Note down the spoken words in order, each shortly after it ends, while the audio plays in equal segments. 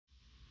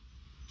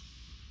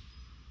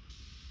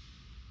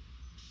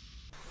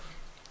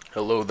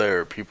Hello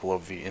there, people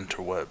of the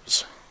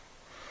interwebs.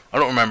 I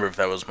don't remember if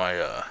that was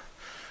my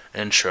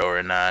intro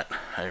or not.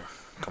 I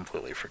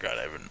completely forgot.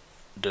 I haven't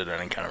did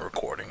any kind of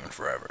recording in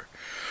forever.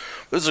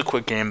 This is a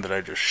quick game that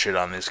I just shit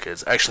on these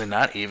kids. Actually,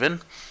 not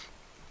even.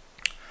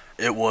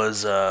 It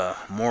was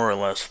more or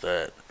less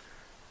that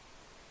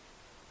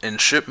in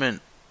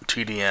shipment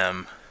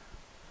TDM,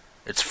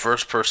 it's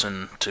first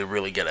person to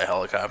really get a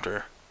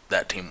helicopter.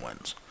 That team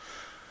wins.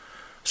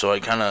 So I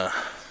kind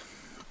of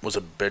was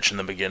a bitch in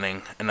the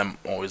beginning, and I'm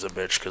always a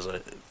bitch because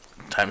I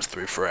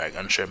 ×3 frag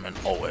on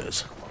shipment,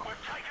 always.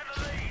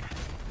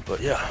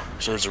 But yeah,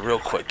 so it was a real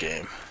quick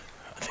game.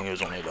 I think it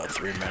was only about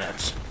 3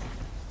 minutes.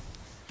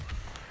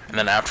 And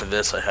then after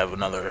this, I have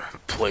another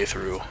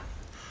playthrough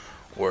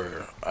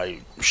where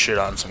I shit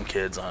on some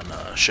kids on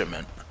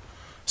shipment.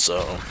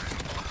 So,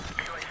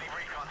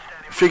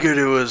 figured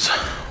it was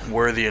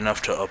worthy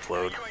enough to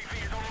upload.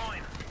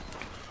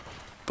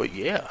 But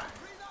yeah.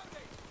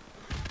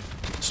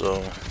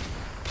 So,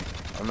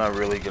 I'm not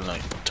really gonna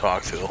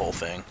talk through the whole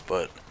thing,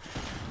 but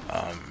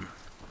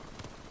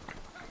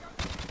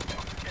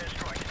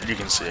you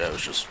can see I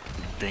was just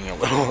being a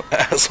little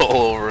asshole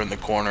over in the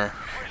corner.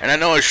 And I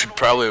know I should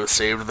probably have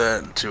saved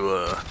that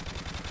to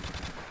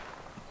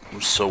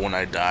so when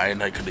I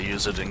died I could have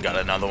used it and got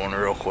another one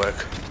real quick.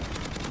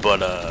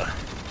 But I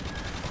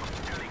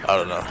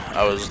don't know.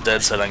 I was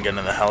dead set on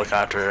getting the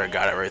helicopter. I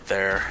got it right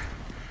there.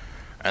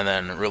 And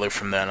then really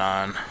from then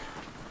on,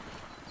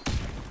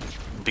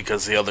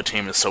 because the other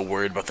team is so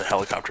worried about the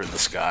helicopter in the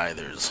sky,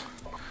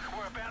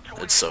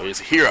 it's so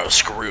easy. Here I was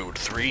screwed.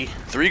 Three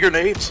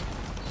grenades?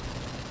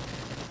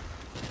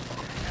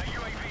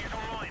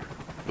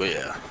 But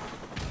yeah.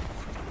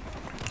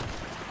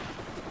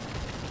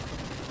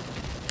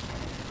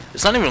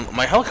 It's not even,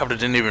 my helicopter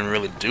didn't even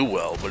really do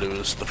well, but it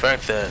was the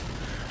fact that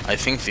I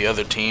think the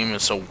other team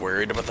is so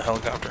worried about the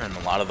helicopter, and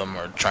a lot of them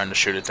are trying to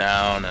shoot it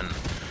down, and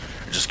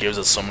it just gives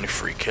us so many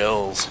free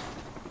kills.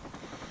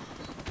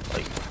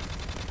 Like,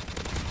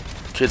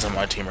 kids on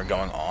my team are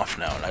going off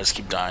now, and I just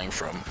keep dying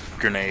from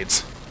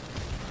grenades.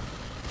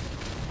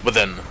 But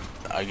then,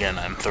 again,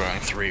 I'm throwing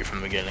 3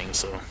 from the beginning,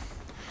 so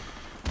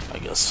I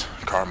guess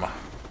karma.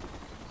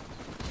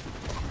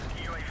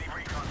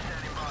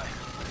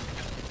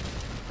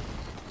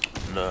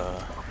 And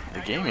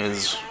the game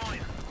is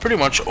pretty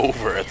much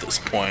over at this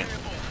point.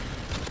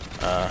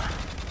 The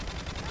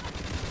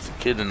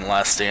kid in the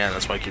last stand,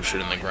 that's why I keep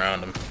shooting the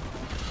ground. And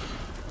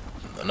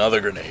another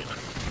grenade.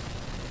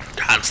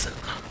 Constant.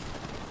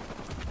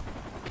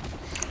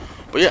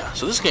 But yeah,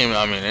 so this game,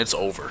 I mean, it's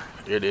over.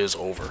 It is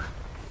over.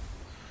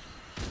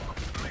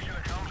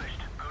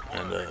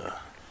 And,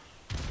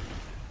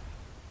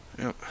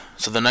 yep.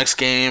 So the next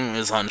game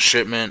is on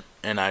shipment,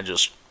 and I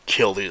just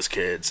kill these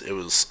kids. It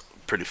was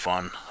pretty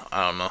fun.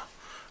 I don't know.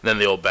 Then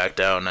they all backed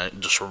down, and I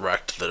just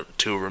wrecked the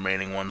 2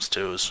 remaining ones,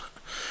 too. It's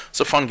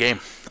a fun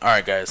game.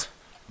 Alright, guys.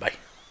 Bye.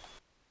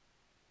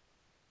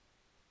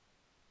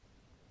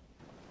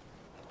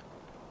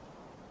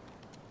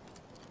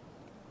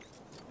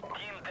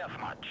 Team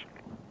deathmatch.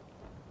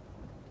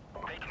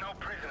 Take no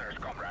prisoners,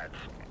 comrades.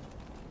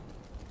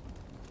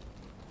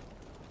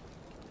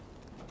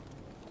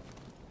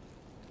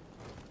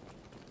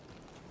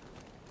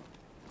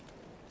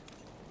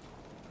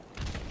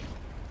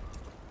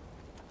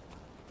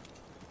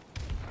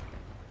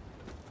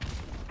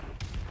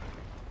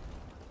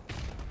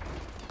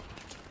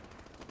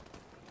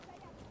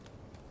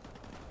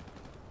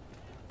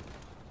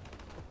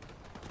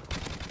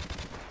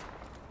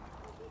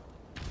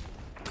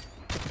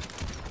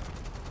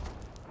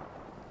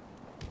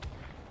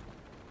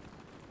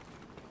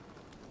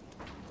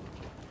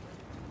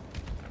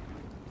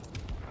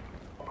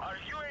 Our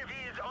UAV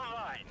is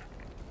online.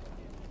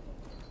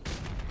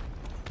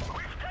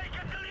 We've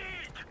taken the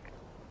lead.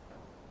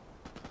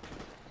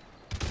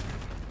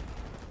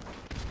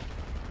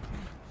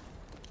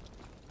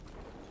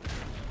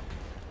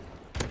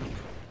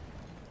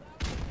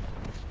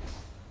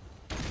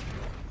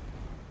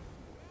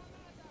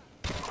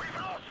 We've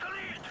lost the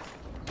lead.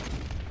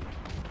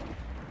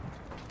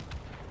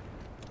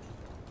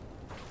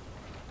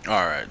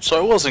 Alright, so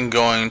I wasn't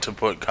going to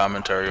put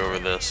commentary over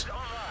this,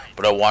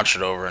 but I watched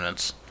it over, and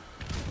it's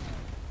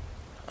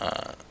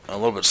a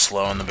little bit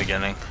slow in the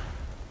beginning,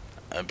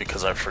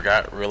 because I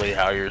forgot really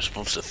how you're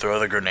supposed to throw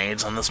the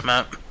grenades on this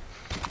map,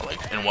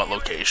 like in what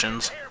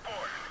locations.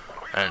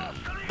 And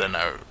then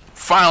I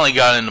finally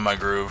got into my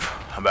groove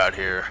about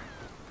here.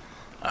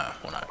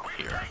 Well, not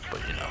here,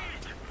 but you know,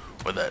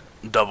 with that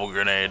double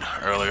grenade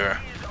earlier.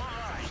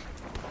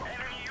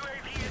 Enemy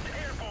UAV is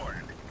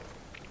airborne.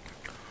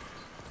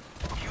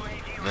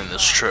 And then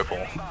this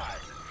triple.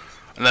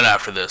 And then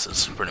after this,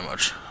 it's pretty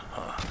much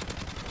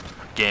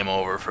game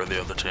over for the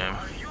other team.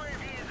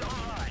 UAV is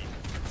online.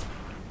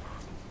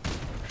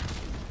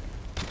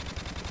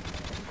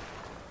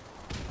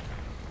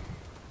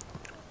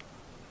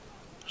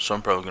 So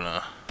I'm probably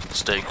gonna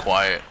stay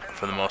quiet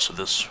for the most of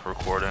this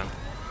recording.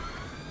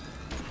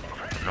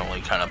 And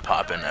only kind of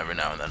pop in every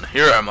now and then.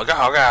 Here I'm like,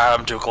 oh god,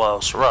 I'm too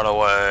close. Run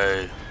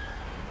away.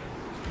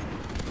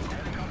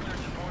 Helicopter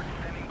support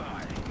standing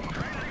by.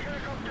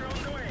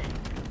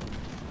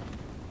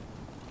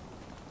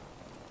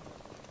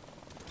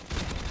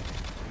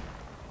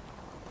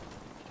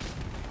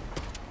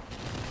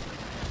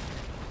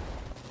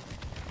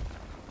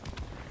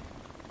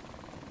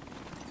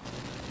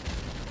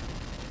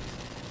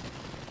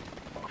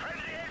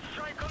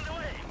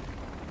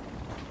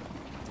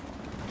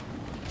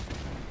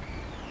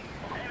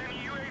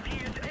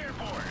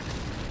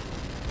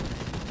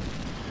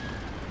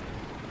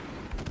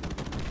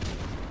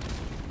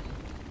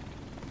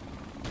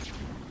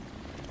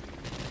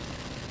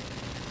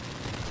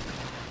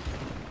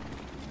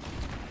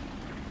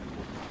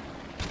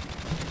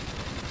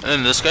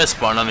 And this guy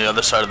spawned on the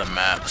other side of the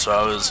map, so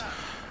I was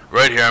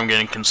right here. I'm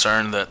getting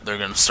concerned that they're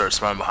gonna start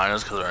spawning behind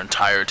us because our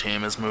entire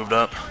team has moved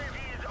up.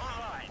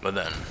 But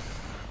then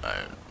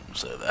I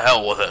say the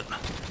hell with it.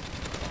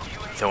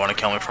 If they want to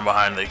kill me from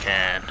behind, they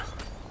can.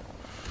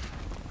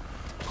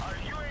 Our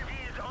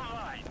UAV is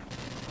online.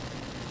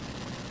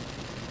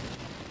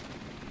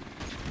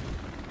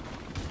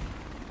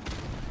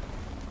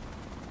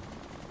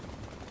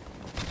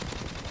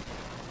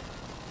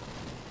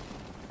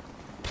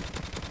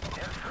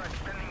 Airstrike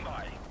standing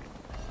by.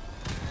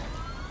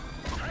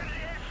 Friendly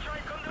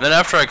airstrike on the Then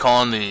after I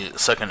call in the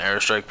second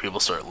airstrike, people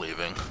start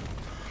leaving.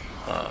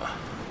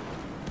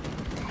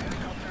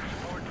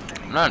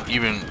 I'm not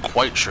even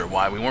quite sure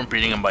why. We weren't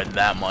beating him by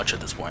that much at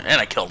this point. And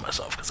I killed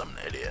myself because I'm an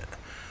idiot.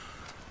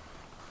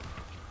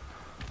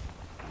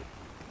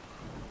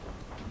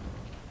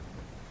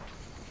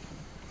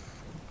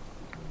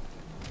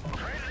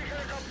 friendly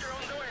helicopter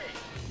on the way.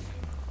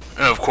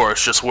 And of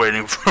course, just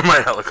waiting for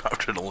my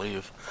helicopter to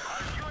leave.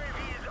 Our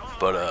UAV is online.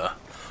 But,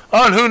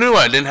 oh, and who knew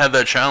I didn't have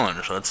that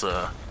challenge? That's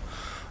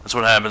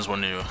what happens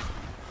when you,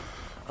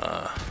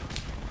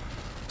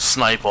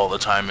 snipe all the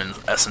time in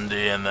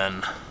S&D and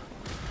then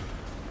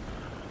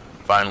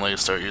finally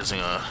start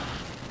using a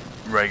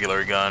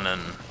regular gun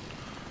and,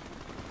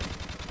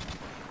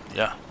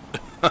 yeah.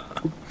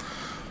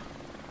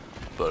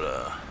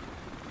 But,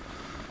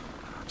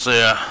 so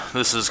yeah,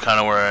 this is kind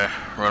of where I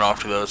run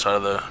off to the other side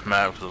of the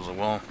map because I was like,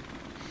 well,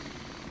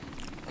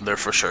 they're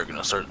for sure going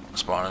to start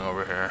spawning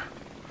over here.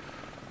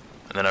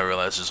 And then I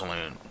realized there's only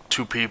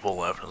 2 people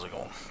left. I was like,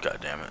 oh, god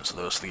damn it. So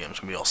the rest of the game's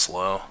going to be all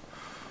slow.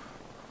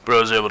 But I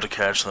was able to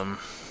catch them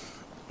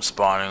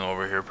spawning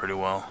over here pretty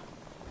well.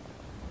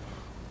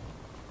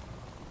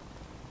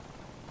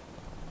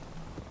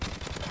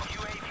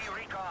 UAV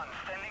recon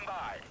standing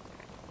by.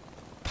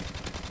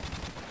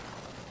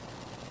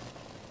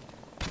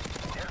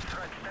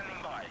 Airstrike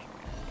standing by.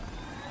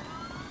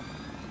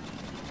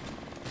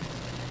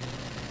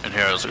 And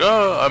here I was like,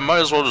 oh, I might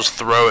as well just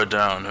throw it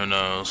down. Who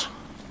knows?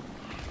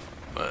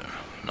 But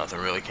nothing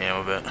really came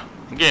of it.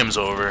 The game's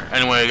over.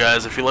 Anyway,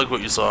 guys, if you like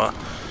what you saw,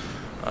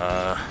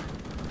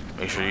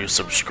 make sure you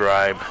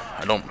subscribe.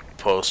 I don't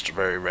post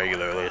very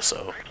regularly,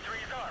 so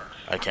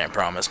I can't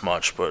promise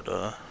much, but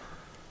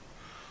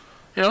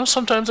you know,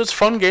 sometimes it's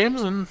fun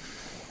games, and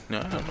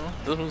yeah, I don't know,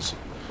 this was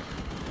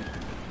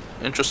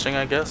interesting,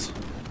 I guess.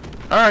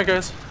 Alright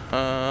guys,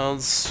 I'll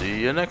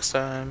see you next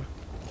time.